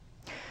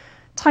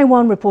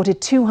Taiwan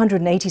reported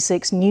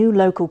 286 new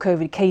local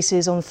COVID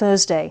cases on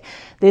Thursday.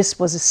 This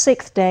was the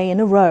sixth day in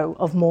a row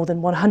of more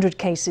than 100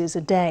 cases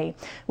a day.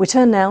 We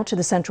turn now to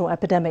the Central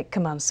Epidemic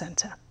Command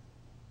Center.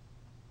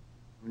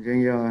 我们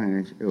今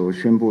天有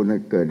宣布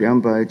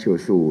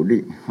295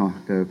例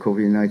的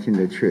COVID-19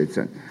 的确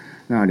诊，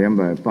那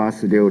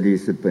286例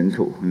是本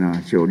土，那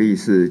9例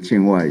是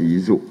境外移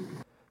入。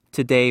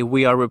 Today,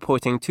 we are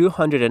reporting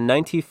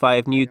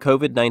 295 new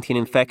COVID-19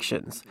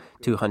 infections,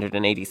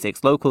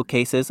 286 local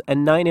cases,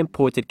 and 9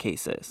 imported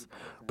cases.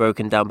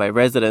 Broken down by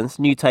residents,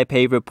 New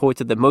Taipei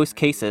reported the most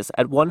cases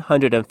at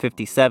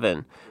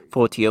 157,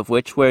 40 of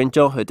which were in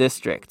Zhonghe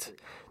District.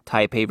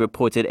 Taipei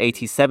reported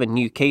 87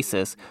 new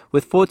cases,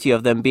 with 40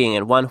 of them being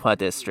in Wanhua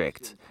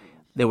District.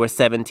 There were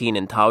 17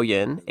 in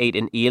Taoyuan, 8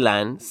 in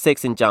Yilan,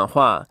 6 in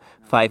Jianghua,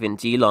 5 in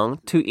Keelung,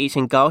 2 each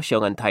in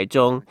Kaohsiung and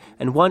Taichung,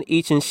 and 1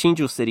 each in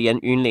Hsinchu City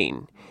and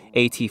Yunlin.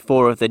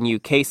 84 of the new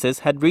cases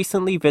had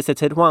recently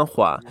visited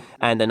Wanhua,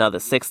 and another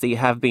 60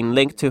 have been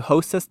linked to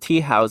hostess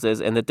tea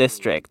houses in the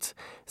district.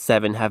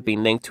 7 have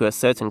been linked to a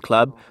certain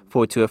club,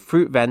 4 to a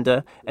fruit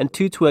vendor, and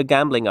 2 to a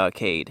gambling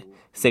arcade.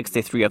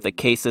 63 of the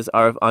cases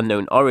are of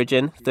unknown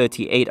origin,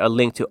 38 are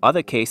linked to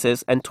other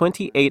cases, and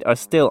 28 are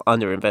still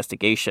under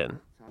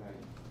investigation.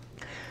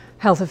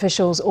 Health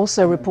officials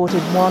also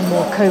reported one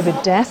more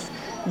COVID death,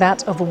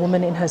 that of a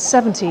woman in her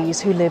 70s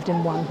who lived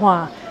in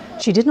Wanhua.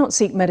 She did not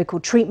seek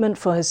medical treatment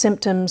for her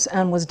symptoms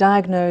and was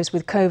diagnosed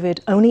with COVID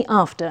only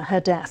after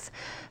her death.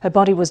 Her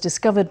body was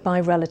discovered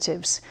by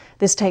relatives.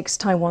 This takes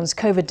Taiwan's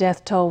COVID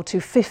death toll to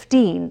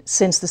 15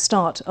 since the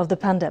start of the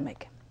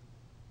pandemic.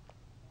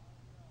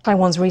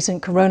 Taiwan's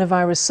recent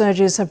coronavirus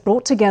surges have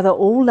brought together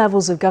all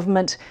levels of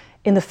government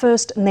in the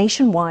first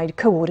nationwide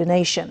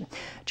coordination.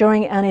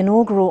 During an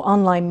inaugural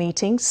online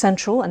meeting,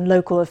 central and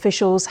local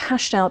officials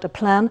hashed out a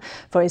plan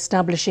for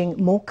establishing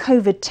more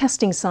COVID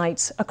testing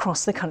sites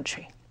across the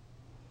country.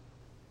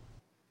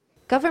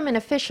 Government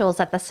officials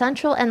at the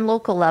central and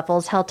local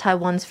levels held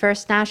Taiwan's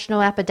first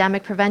national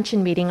epidemic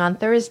prevention meeting on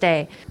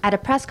Thursday. At a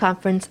press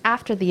conference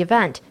after the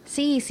event,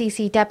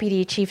 CECC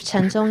Deputy Chief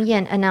Chen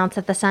Zhongyan announced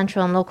that the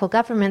central and local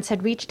governments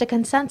had reached a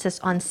consensus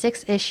on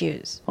 6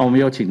 issues.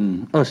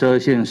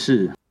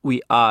 We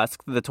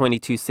asked the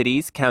 22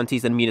 cities,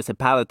 counties, and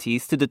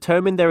municipalities to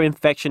determine their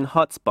infection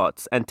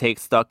hotspots and take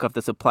stock of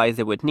the supplies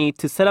they would need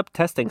to set up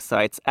testing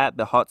sites at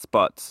the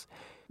hotspots.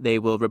 They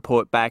will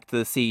report back to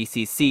the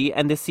CECC,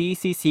 and the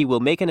CECC will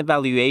make an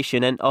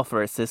evaluation and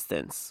offer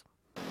assistance.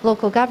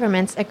 Local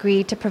governments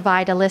agreed to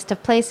provide a list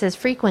of places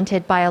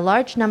frequented by a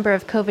large number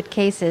of COVID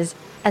cases,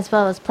 as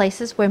well as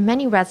places where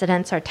many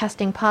residents are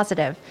testing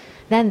positive.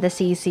 Then the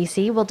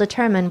CECC will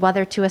determine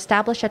whether to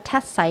establish a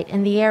test site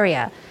in the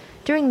area.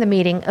 During the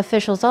meeting,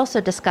 officials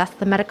also discussed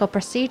the medical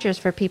procedures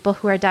for people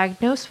who are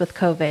diagnosed with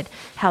COVID,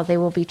 how they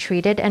will be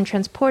treated and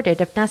transported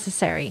if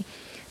necessary.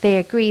 They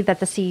agreed that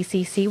the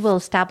CECC will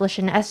establish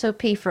an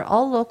SOP for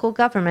all local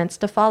governments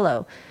to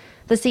follow.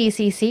 The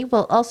CECC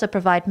will also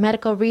provide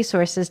medical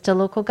resources to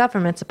local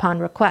governments upon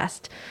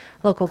request.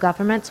 Local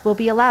governments will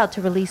be allowed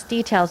to release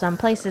details on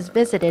places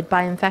visited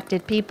by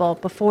infected people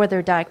before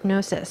their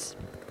diagnosis.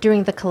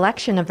 During the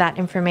collection of that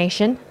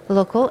information,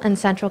 local and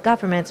central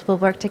governments will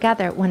work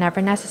together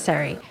whenever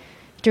necessary.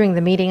 During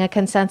the meeting, a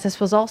consensus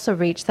was also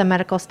reached that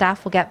medical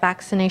staff will get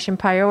vaccination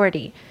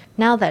priority.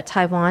 Now that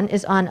Taiwan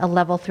is on a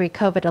level 3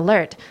 COVID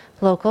alert,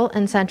 local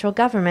and central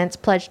governments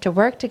pledged to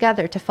work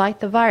together to fight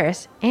the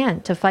virus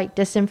and to fight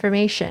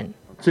disinformation.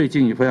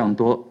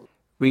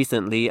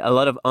 Recently, a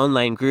lot of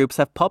online groups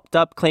have popped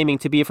up claiming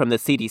to be from the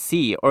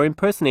CDC or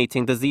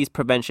impersonating disease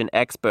prevention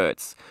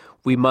experts.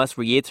 We must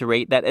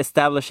reiterate that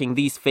establishing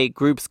these fake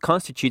groups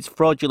constitutes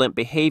fraudulent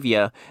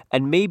behavior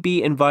and may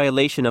be in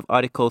violation of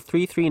Article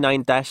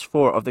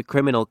 339-4 of the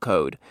Criminal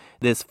Code.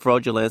 This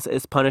fraudulence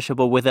is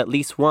punishable with at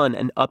least 1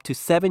 and up to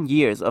 7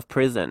 years of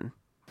prison.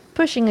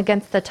 Pushing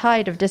against the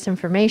tide of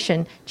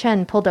disinformation,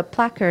 Chen pulled up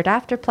placard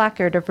after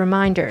placard of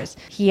reminders.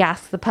 He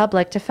asked the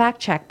public to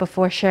fact-check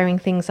before sharing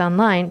things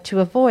online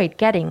to avoid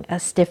getting a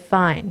stiff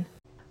fine.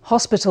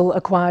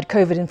 Hospital-acquired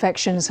COVID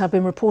infections have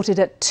been reported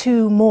at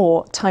 2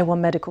 more Taiwan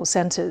medical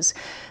centers.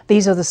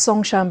 These are the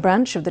Songshan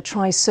branch of the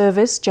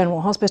Tri-Service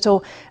General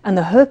Hospital and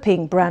the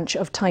Heping branch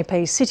of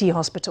Taipei City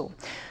Hospital.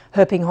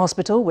 Heping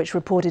Hospital, which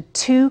reported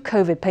 2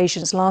 COVID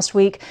patients last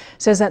week,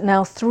 says that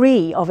now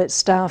 3 of its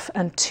staff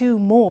and 2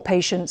 more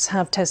patients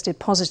have tested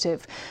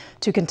positive.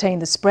 To contain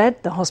the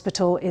spread, the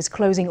hospital is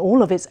closing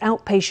all of its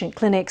outpatient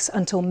clinics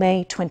until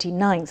May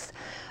 29th.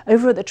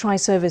 Over at the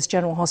Tri-Service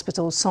General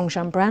Hospital's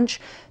Songshan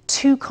branch,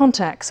 2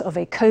 contacts of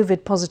a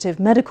COVID-positive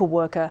medical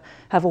worker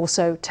have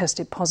also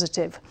tested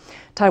positive.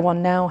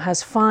 Taiwan now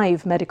has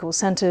 5 medical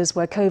centers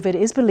where COVID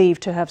is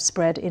believed to have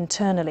spread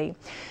internally.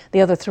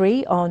 The other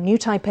 3 are New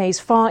Taipei's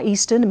Far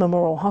Eastern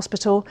Memorial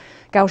Hospital,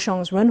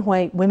 Kaohsiung's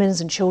Renhui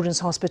Women's and Children's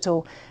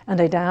Hospital, and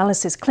a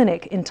dialysis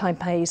clinic in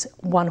Taipei's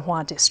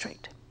Wanhua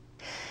district.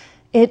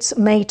 It's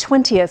May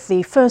 20th,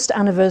 the first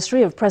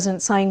anniversary of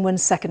President Tsai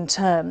Ing-wen's second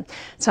term.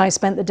 Tsai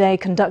spent the day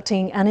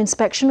conducting an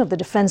inspection of the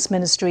Defense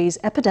Ministry's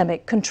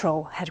Epidemic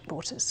Control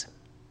Headquarters.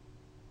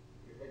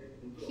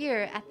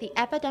 Here, at the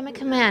Epidemic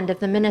Command of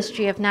the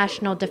Ministry of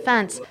National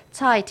Defense,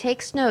 Tsai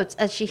takes notes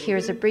as she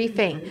hears a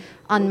briefing.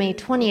 On May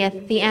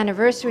 20th, the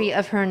anniversary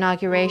of her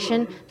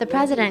inauguration, the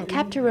president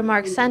kept her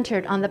remarks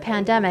centered on the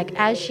pandemic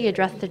as she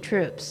addressed the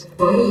troops.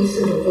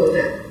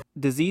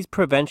 Disease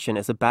prevention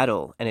is a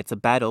battle, and it's a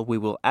battle we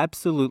will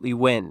absolutely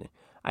win.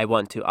 I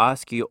want to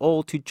ask you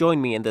all to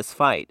join me in this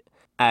fight.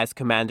 As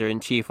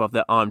Commander-in-Chief of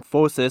the Armed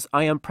Forces,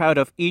 I am proud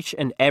of each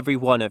and every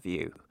one of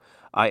you.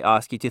 I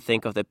ask you to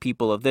think of the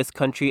people of this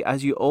country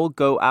as you all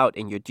go out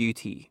in your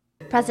duty.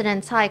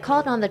 President Tsai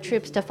called on the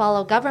troops to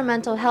follow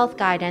governmental health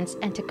guidance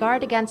and to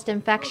guard against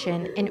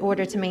infection in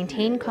order to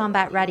maintain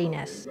combat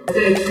readiness.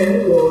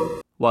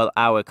 While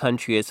our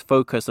country is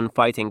focused on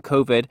fighting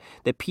COVID,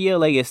 the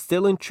PLA is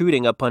still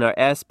intruding upon our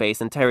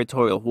airspace and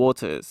territorial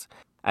waters.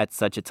 At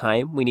such a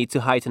time, we need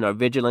to heighten our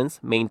vigilance,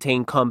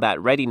 maintain combat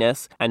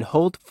readiness, and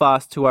hold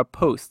fast to our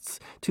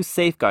posts to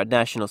safeguard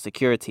national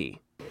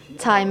security.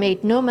 Tsai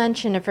made no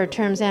mention of her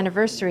term's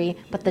anniversary,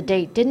 but the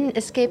date didn't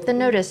escape the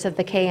notice of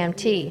the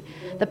KMT.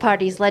 The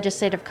party's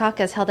legislative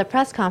caucus held a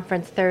press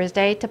conference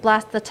Thursday to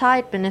blast the Tsai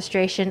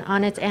administration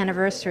on its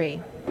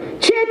anniversary.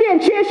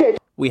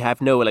 We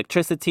have no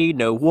electricity,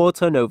 no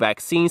water, no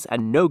vaccines,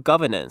 and no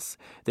governance.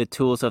 The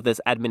tools of this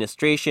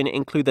administration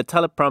include the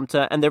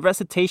teleprompter and the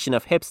recitation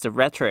of hipster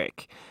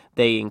rhetoric.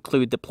 They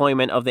include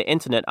deployment of the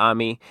Internet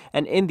Army,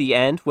 and in the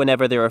end,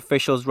 whenever their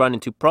officials run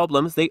into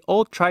problems, they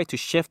all try to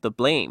shift the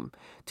blame.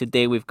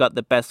 Today we've got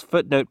the best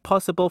footnote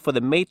possible for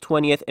the May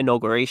 20th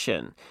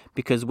inauguration.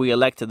 Because we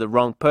elected the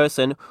wrong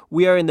person,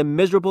 we are in the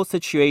miserable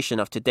situation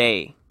of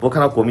today.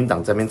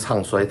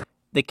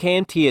 The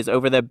KMT is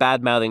over there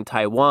bad-mouthing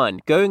Taiwan,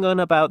 going on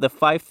about the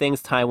 5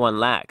 things Taiwan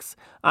lacks.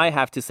 I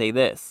have to say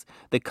this.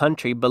 The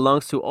country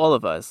belongs to all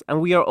of us,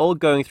 and we are all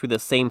going through the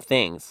same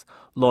things.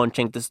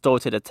 Launching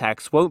distorted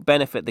attacks won't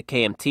benefit the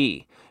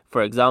KMT.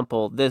 For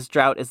example, this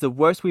drought is the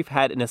worst we've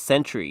had in a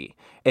century.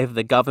 If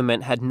the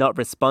government had not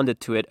responded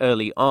to it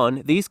early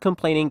on, these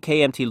complaining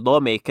KMT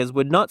lawmakers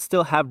would not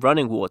still have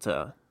running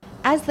water.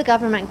 As the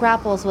government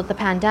grapples with the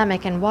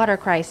pandemic and water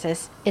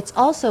crisis, it's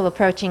also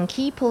approaching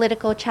key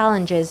political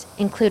challenges,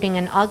 including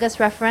an August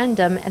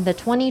referendum and the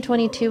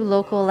 2022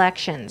 local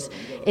elections.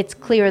 It's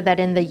clear that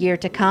in the year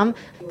to come,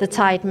 the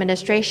Tsai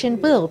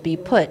administration will be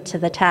put to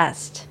the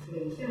test.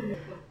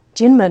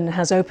 Jinmen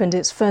has opened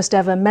its first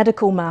ever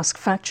medical mask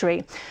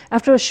factory.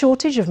 After a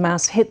shortage of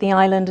masks hit the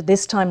island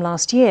this time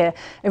last year,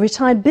 a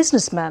retired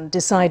businessman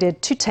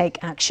decided to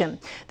take action.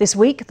 This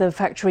week, the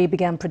factory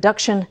began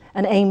production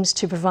and aims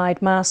to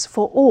provide masks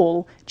for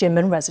all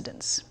Jinmen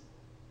residents.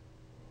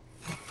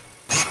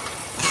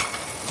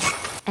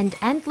 An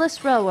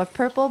endless row of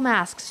purple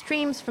masks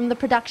streams from the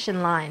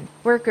production line.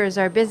 Workers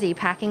are busy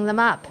packing them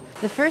up.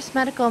 The first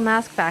medical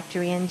mask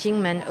factory in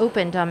Jinmen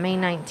opened on May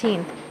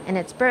 19th, and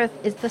its birth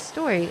is the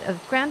story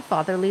of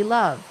grandfatherly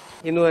love.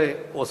 It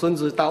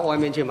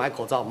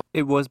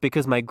was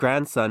because my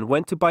grandson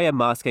went to buy a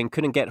mask and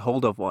couldn't get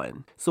hold of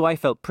one. So I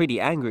felt pretty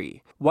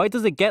angry. Why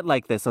does it get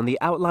like this on the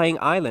outlying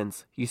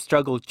islands? You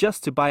struggle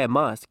just to buy a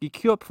mask, you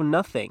queue up for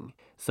nothing.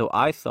 So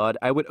I thought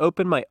I would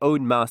open my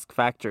own mask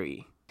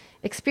factory.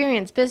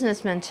 Experienced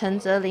businessman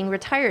Chen Zeling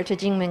retired to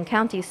Jingmen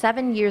County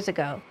 7 years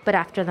ago. But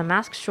after the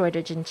mask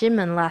shortage in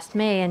Jinmen last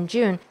May and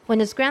June,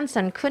 when his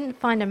grandson couldn't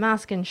find a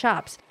mask in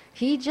shops,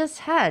 he just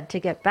had to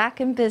get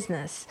back in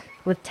business.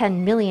 With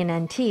 10 million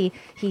NT,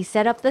 he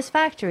set up this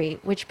factory,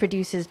 which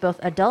produces both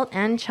adult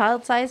and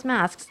child-sized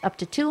masks up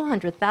to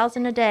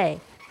 200,000 a day.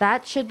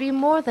 That should be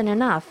more than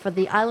enough for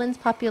the island's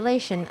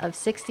population of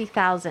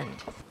 60,000.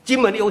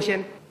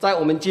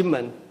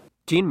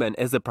 Jinmen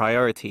is a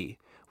priority.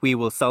 We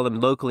will sell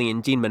them locally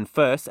in Jinmen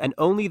first and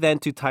only then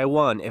to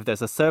Taiwan if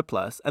there's a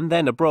surplus, and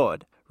then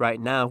abroad. Right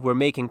now, we're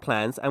making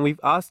plans and we've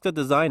asked the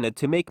designer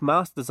to make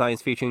mask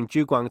designs featuring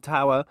Zhuguang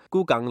Tower,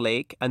 Gugang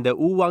Lake, and the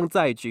Wu Wang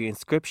Zaiju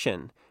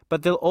inscription.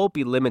 But they'll all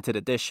be limited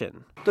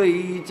edition. For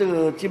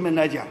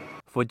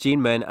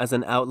Jinmen as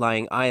an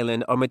outlying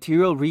island, our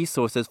material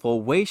resources fall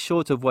way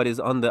short of what is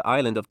on the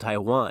island of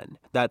Taiwan.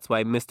 That's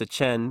why Mr.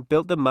 Chen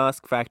built the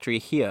mask factory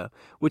here,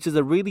 which is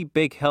a really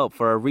big help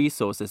for our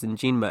resources in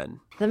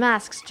Jinmen. The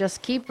masks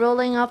just keep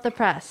rolling off the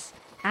press.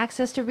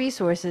 Access to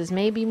resources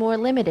may be more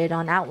limited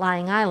on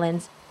outlying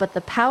islands, but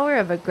the power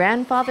of a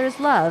grandfather's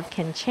love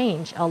can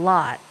change a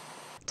lot.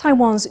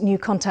 Taiwan's new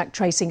contact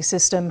tracing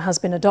system has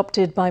been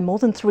adopted by more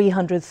than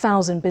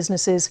 300,000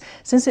 businesses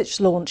since its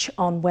launch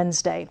on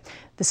Wednesday.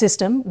 The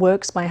system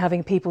works by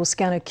having people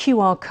scan a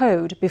QR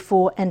code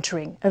before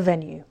entering a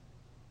venue.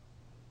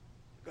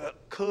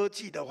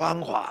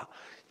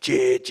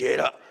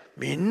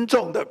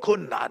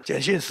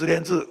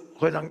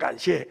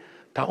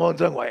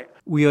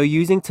 We are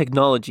using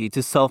technology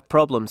to solve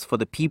problems for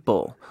the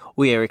people.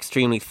 We are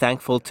extremely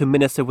thankful to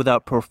Minister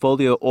without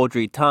Portfolio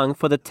Audrey Tang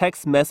for the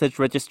text message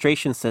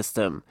registration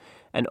system,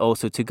 and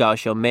also to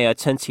Kaohsiung Mayor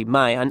Chen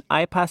Qimai and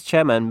IPAS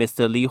Chairman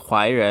Mr. Li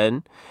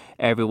Huairen.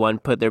 Everyone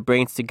put their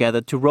brains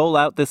together to roll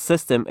out this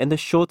system in the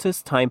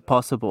shortest time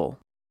possible.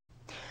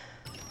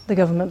 The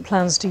government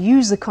plans to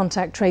use the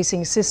contact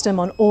tracing system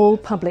on all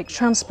public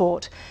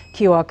transport.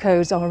 QR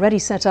codes are already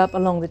set up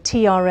along the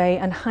TRA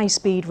and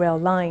high-speed rail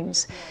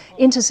lines.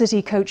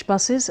 Intercity coach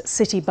buses,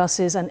 city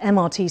buses and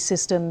MRT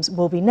systems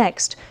will be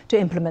next to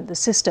implement the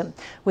system,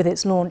 with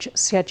its launch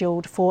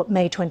scheduled for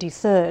May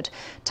 23rd.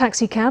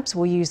 Taxi cabs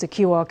will use the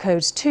QR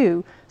codes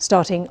too,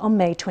 starting on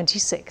May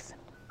 26th.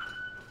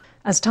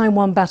 As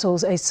Taiwan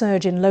battles a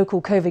surge in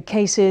local COVID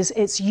cases,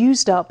 it's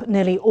used up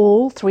nearly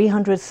all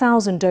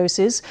 300,000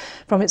 doses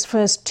from its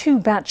first 2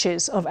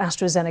 batches of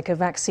AstraZeneca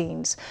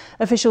vaccines.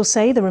 Officials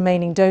say the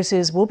remaining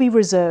doses will be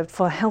reserved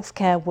for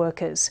healthcare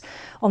workers.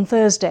 On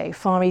Thursday,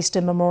 Far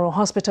Eastern Memorial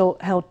Hospital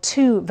held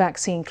 2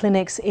 vaccine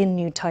clinics in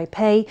New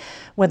Taipei,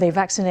 where they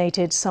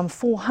vaccinated some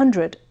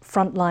 400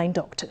 frontline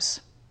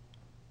doctors.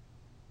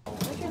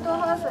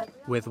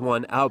 With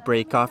one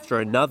outbreak after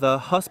another,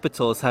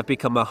 hospitals have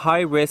become a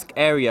high-risk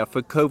area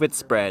for COVID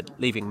spread,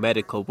 leaving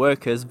medical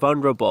workers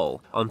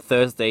vulnerable. On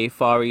Thursday,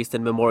 Far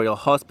Eastern Memorial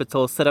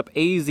Hospital set up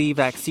AZ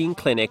vaccine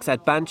clinics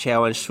at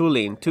Banqiao and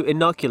Shulin to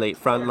inoculate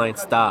frontline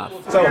staff.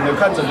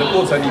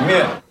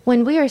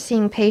 When we are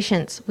seeing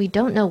patients, we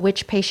don't know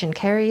which patient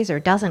carries or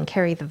doesn't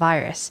carry the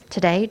virus.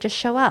 Today, just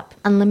show up.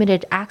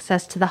 Unlimited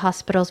access to the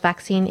hospital's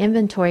vaccine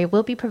inventory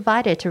will be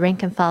provided to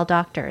rank-and-file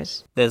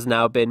doctors. There's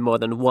now been more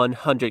than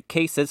 100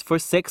 cases for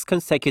 6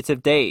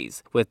 consecutive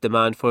days. With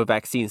demand for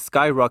vaccines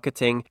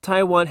skyrocketing,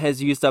 Taiwan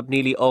has used up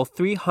nearly all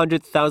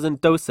 300,000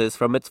 doses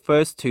from its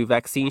first 2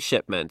 vaccine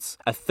shipments.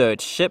 A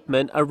third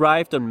shipment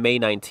arrived on May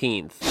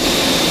 19th.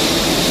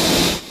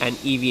 An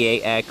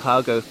EVA Air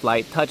cargo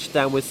flight touched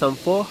down with some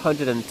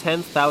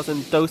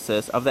 410,000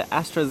 doses of the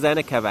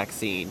AstraZeneca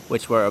vaccine,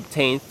 which were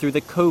obtained through the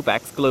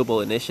COVAX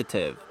Global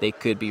Initiative. They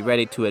could be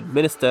ready to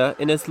administer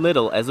in as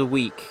little as a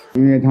week.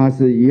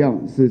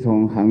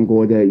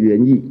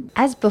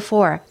 As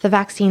before, the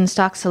vaccine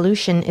stock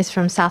solution is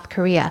from South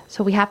Korea,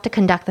 so we have to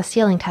conduct the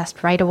sealing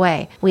test right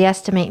away. We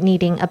estimate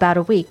needing about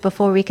a week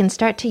before we can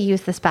start to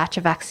use this batch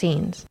of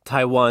vaccines.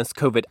 Taiwan's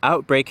COVID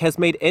outbreak has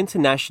made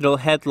international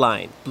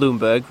headline.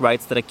 Bloomberg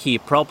writes that a key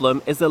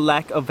problem is the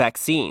lack of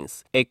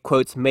vaccines. It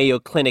quotes Mayo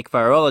Clinic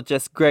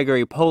virologist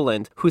Gregory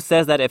Poland, who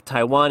says that if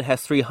Taiwan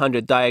has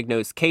 300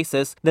 diagnosed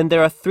cases, then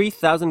there are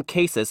 3,000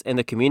 cases in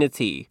the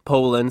community.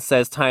 Poland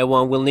says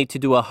Taiwan will need to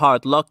do a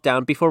hard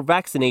lockdown before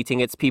vaccinating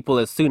its people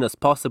as soon as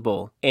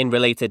possible. In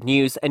related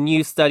news, a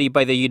new study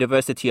by the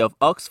University of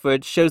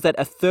Oxford shows that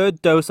a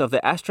third dose of the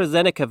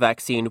AstraZeneca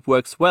vaccine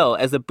works well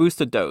as a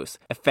booster dose,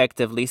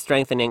 effectively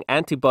strengthening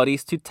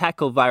antibodies to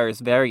tackle virus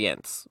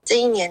variants.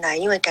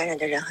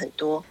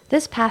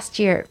 This past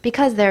year,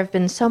 because there have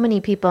been so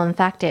many people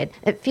infected,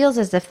 it feels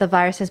as if the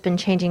virus has been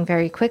changing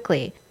very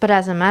quickly. But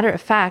as a matter of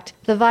fact,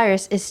 the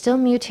virus is still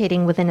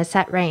mutating within a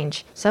set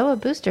range. So a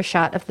booster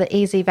shot of the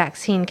AZ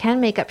vaccine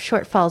can make up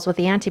shortfalls with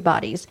the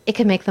antibodies. It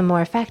can make them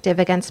more effective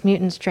against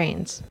mutant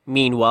strains.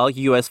 Meanwhile,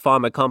 U.S.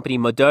 pharma company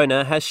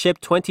Moderna has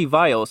shipped 20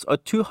 vials or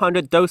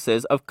 200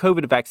 doses of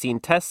COVID vaccine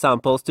test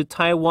samples to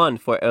Taiwan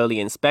for early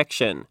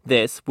inspection.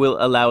 This will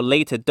allow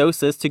later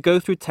doses to go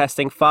through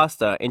testing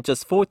faster in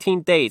just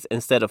 14 days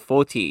instead of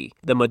 40.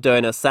 The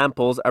Moderna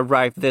samples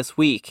arrived this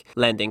week,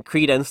 lending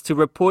credence to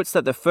reports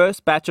that the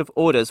first batch of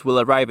orders will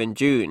arrive in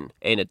June.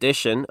 In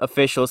addition,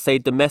 officials say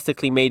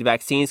domestically made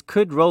vaccines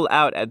could roll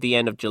out at the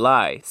end of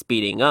July,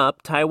 speeding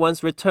up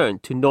Taiwan's return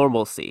to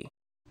normalcy.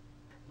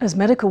 As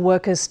medical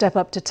workers step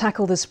up to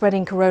tackle the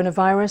spreading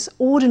coronavirus,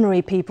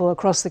 ordinary people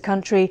across the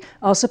country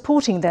are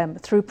supporting them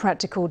through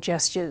practical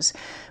gestures.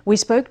 We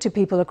spoke to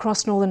people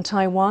across northern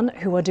Taiwan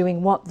who are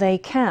doing what they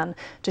can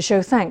to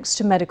show thanks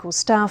to medical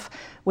staff,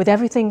 with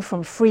everything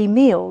from free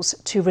meals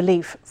to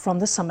relief from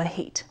the summer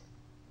heat.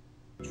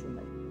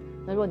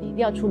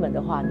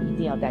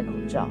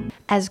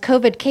 As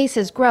COVID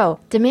cases grow,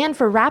 demand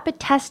for rapid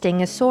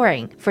testing is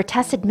soaring. For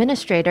test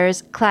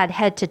administrators, clad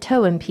head to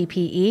toe in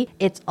PPE,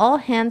 it's all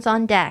hands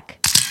on deck.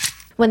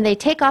 When they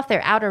take off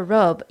their outer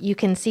robe, you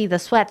can see the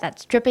sweat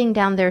that's dripping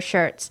down their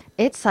shirts.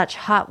 It's such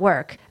hot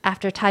work.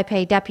 After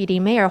Taipei Deputy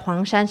Mayor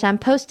Huang Shanshan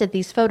posted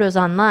these photos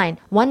online,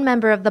 one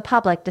member of the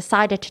public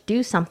decided to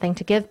do something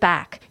to give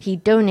back. He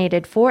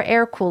donated 4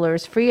 air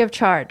coolers free of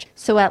charge,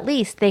 so at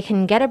least they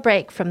can get a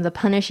break from the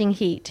punishing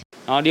heat.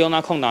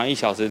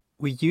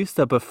 We used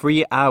up a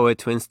free hour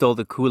to install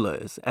the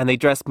coolers, and they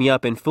dressed me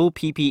up in full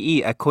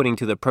PPE according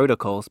to the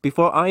protocols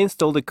before I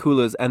installed the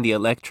coolers and the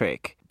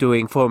electric.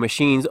 Doing 4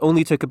 machines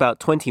only took about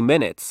 20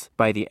 minutes.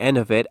 By the end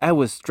of it, I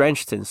was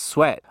drenched in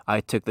sweat.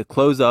 I took the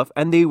clothes off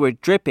and they were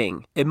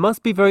dripping. It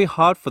must be very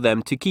hard for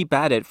them to keep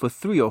at it for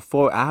 3 or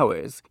 4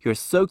 hours. You're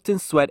soaked in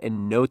sweat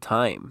in no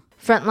time.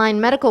 Frontline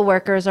medical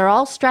workers are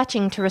all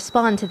stretching to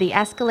respond to the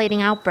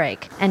escalating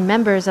outbreak, and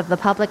members of the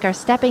public are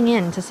stepping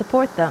in to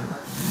support them.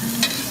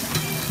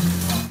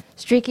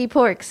 Streaky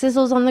pork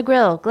sizzles on the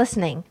grill,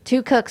 glistening.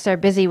 2 cooks are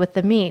busy with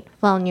the meat,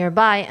 while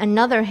nearby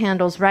another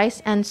handles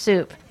rice and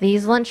soup.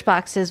 These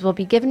lunchboxes will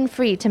be given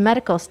free to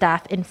medical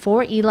staff in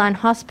 4 Ilan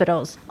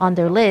hospitals. On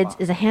their lids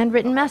is a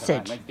handwritten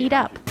message: "Eat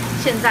up."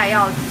 现在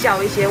要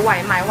叫一些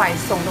外卖外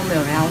送都没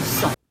有人要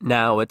送。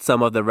 Now, at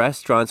some of the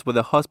restaurants where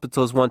the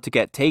hospitals want to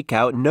get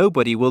takeout,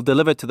 nobody will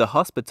deliver to the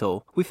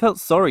hospital. We felt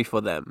sorry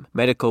for them.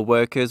 Medical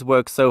workers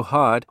work so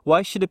hard.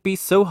 Why should it be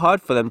so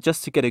hard for them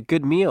just to get a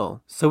good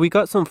meal? So we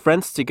got some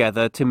friends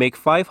together to make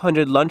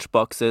 500 lunch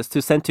boxes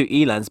to send to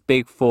Ilan's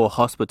big 4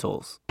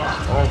 hospitals.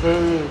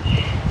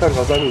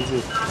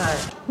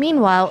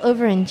 Meanwhile,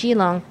 over in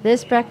Geelong,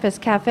 this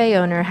breakfast cafe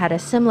owner had a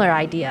similar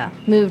idea.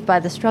 Moved by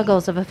the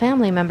struggles of a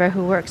family member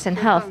who works in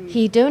health,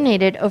 he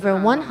donated over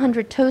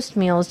 100 toast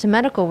meals to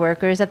medical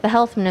workers at the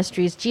Health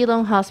Ministry's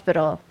Geelong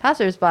Hospital.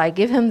 Passers-by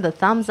give him the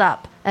thumbs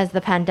up. As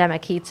the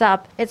pandemic heats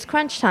up, it's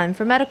crunch time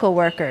for medical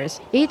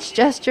workers. Each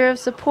gesture of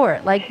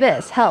support like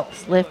this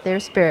helps lift their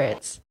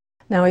spirits.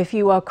 Now, if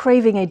you are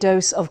craving a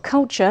dose of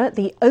culture,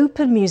 the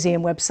Open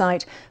Museum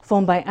website,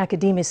 formed by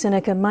Academia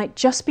Sinica, might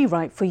just be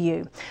right for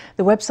you.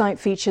 The website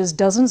features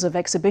dozens of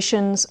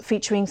exhibitions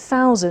featuring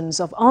thousands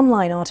of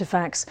online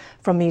artifacts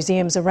from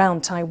museums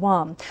around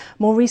Taiwan.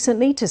 More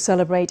recently, to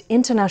celebrate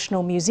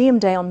International Museum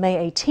Day on May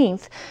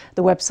 18th,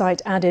 the website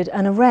added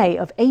an array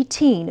of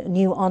 18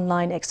 new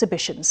online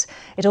exhibitions.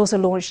 It also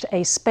launched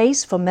a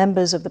space for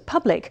members of the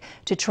public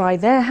to try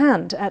their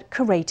hand at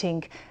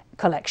curating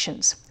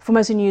collections.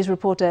 Formosa News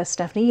reporter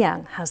Stephanie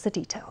Yang has the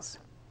details.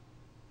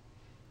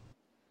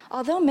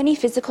 Although many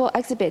physical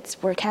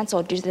exhibits were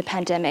cancelled due to the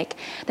pandemic,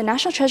 the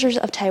National Treasures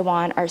of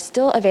Taiwan are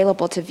still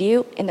available to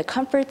view in the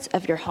comforts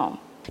of your home.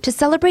 To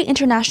celebrate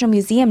International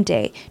Museum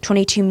Day,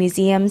 22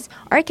 museums,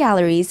 art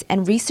galleries,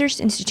 and research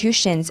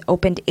institutions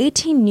opened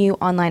 18 new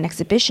online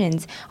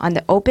exhibitions on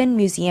the Open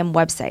Museum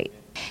website.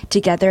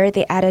 Together,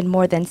 they added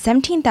more than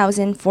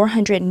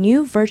 17,400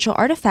 new virtual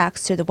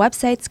artifacts to the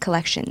website's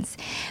collections.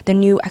 The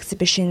new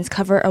exhibitions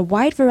cover a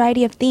wide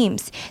variety of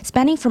themes,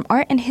 spanning from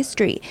art and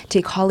history to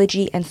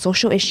ecology and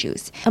social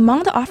issues.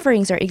 Among the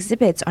offerings are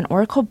exhibits on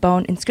oracle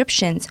bone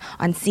inscriptions,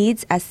 on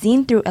seeds as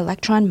seen through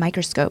electron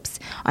microscopes,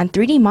 on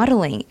 3D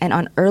modeling, and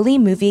on early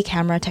movie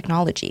camera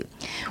technology.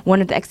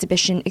 One of the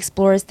exhibitions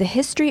explores the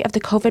history of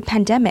the COVID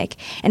pandemic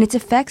and its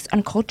effects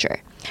on culture.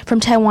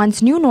 From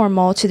Taiwan's new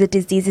normal to the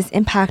disease's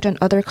impact on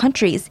other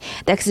countries,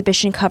 the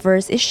exhibition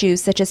covers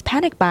issues such as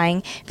panic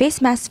buying,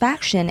 face mask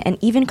fashion, and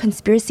even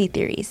conspiracy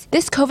theories.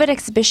 This COVID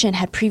exhibition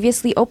had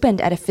previously opened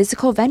at a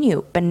physical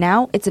venue, but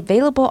now it's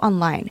available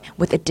online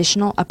with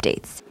additional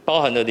updates.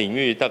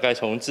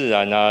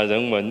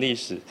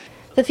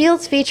 The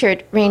fields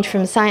featured range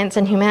from science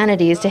and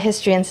humanities to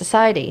history and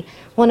society.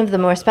 One of the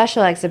more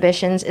special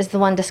exhibitions is the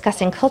one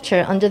discussing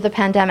culture under the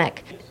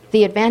pandemic.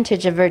 The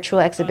advantage of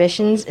virtual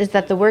exhibitions is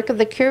that the work of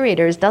the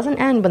curators doesn't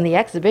end when the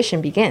exhibition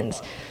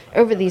begins.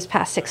 Over these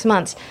past 6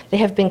 months, they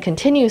have been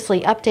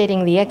continuously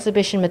updating the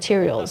exhibition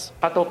materials.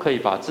 The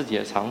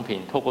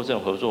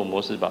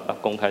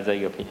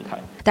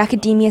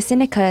Academia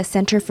Sinica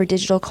Center for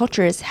Digital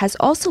Cultures has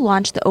also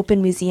launched the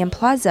Open Museum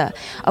Plaza,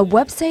 a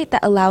website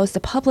that allows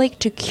the public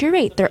to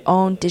curate their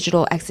own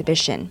digital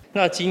exhibition.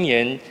 What's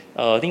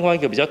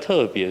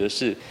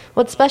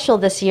special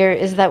this year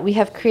is that we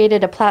have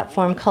created a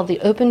platform called the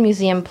Open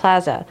Museum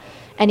Plaza.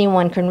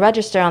 Anyone can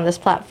register on this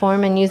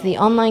platform and use the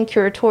online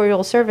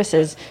curatorial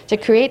services to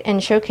create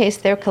and showcase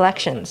their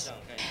collections.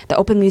 The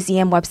Open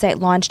Museum website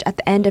launched at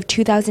the end of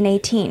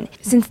 2018.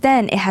 Since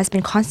then, it has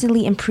been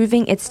constantly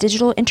improving its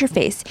digital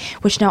interface,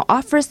 which now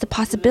offers the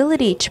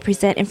possibility to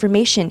present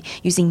information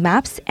using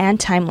maps and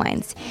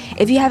timelines.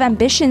 If you have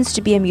ambitions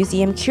to be a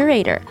museum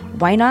curator,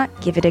 why not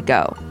give it a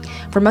go?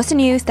 Formosa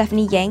News,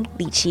 Stephanie Yang,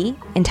 Li Qi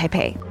in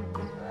Taipei.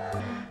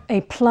 A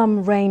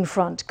plum rain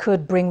front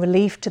could bring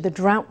relief to the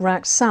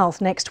drought-racked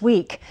south next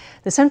week.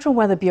 The Central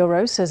Weather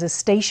Bureau says a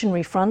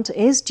stationary front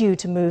is due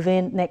to move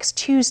in next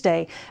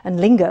Tuesday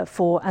and linger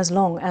for as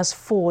long as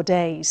 4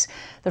 days.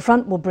 The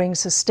front will bring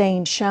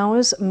sustained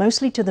showers,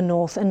 mostly to the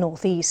north and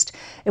northeast.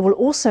 It will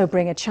also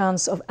bring a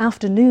chance of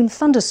afternoon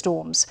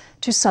thunderstorms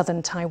to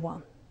southern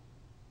Taiwan.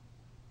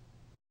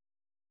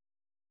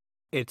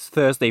 It's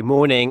Thursday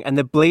morning and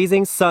the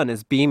blazing sun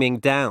is beaming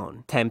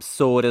down. Temps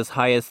soared as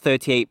high as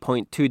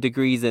 38.2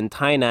 degrees in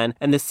Tainan,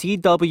 and the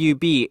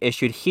CWB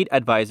issued heat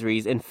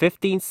advisories in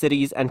 15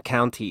 cities and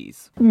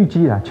counties.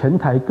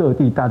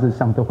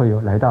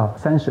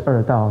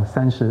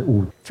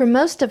 For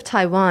most of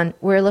Taiwan,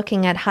 we're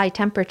looking at high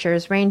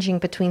temperatures ranging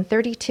between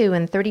 32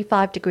 and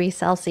 35 degrees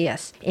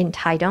Celsius. In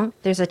Taidong,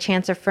 there's a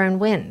chance of firm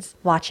winds.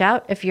 Watch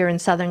out if you're in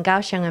southern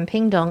Kaohsiung and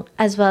Pingtung,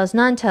 as well as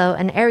Nantou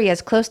and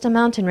areas close to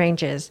mountain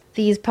ranges.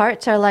 These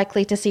parts are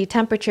likely to see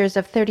temperatures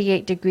of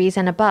 38 degrees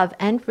and above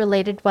and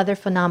related weather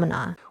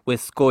phenomena.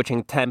 With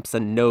scorching temps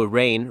and no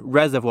rain,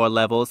 reservoir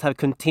levels have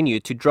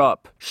continued to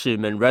drop.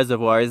 Shimen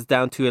Reservoir is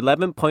down to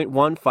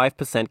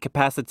 11.15%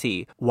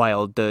 capacity,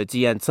 while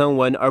Deji and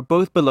Zhengwen are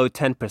both below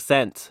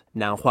 10%.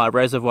 Nanhua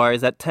Reservoir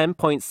is at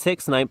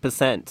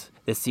 10.69%.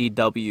 The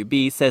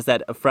CWB says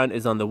that a front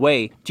is on the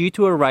way, due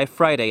to arrive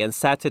Friday and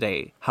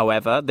Saturday.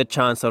 However, the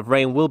chance of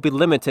rain will be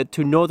limited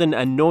to northern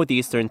and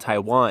northeastern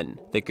Taiwan.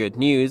 The good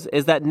news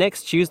is that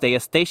next Tuesday a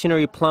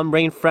stationary plum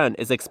rain front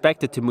is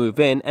expected to move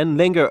in and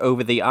linger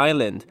over the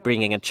island,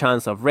 bringing a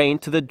chance of rain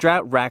to the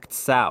drought-racked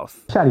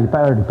south.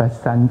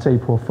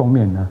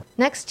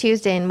 Next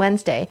Tuesday and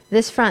Wednesday,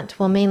 this front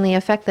will mainly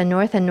affect the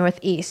north and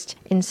northeast.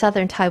 In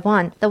southern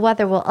Taiwan, the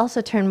weather will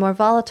also turn more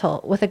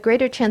volatile, with a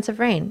greater chance of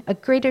rain, a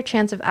greater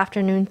chance of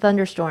afternoon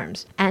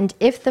thunderstorms. And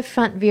if the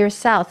front veers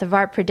south of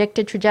our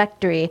predicted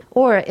trajectory,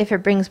 or if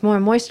it brings more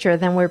moisture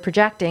than we're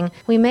projecting,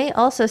 we may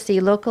also see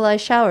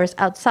localized showers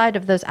outside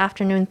of those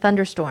afternoon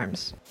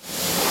thunderstorms.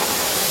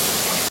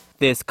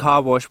 This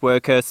car wash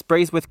worker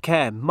sprays with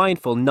care,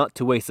 mindful not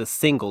to waste a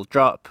single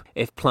drop.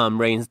 If plum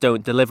rains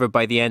don't deliver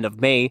by the end of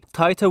May,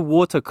 tighter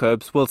water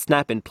curbs will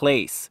snap in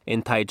place.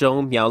 In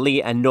Taichung,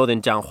 Miaoli and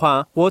northern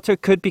Jianghua, water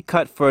could be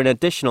cut for an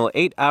additional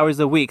 8 hours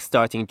a week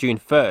starting June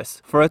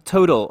 1st, for a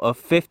total of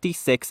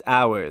 56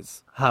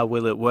 hours. How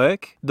will it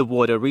work? The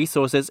Water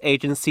Resources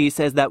Agency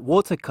says that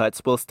water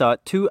cuts will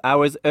start 2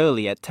 hours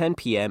early at 10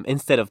 p.m.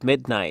 instead of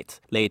midnight.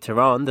 Later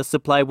on, the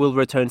supply will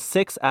return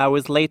 6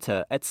 hours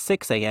later at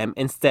 6 a.m.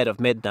 instead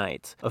of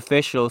midnight.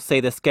 Officials say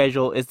the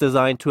schedule is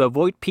designed to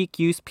avoid peak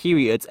use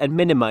periods and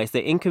minimize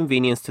the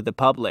inconvenience to the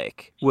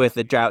public. With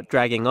the drought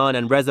dragging on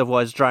and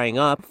reservoirs drying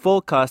up,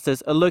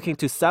 forecasters are looking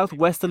to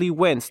southwesterly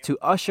winds to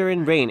usher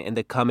in rain in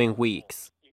the coming weeks.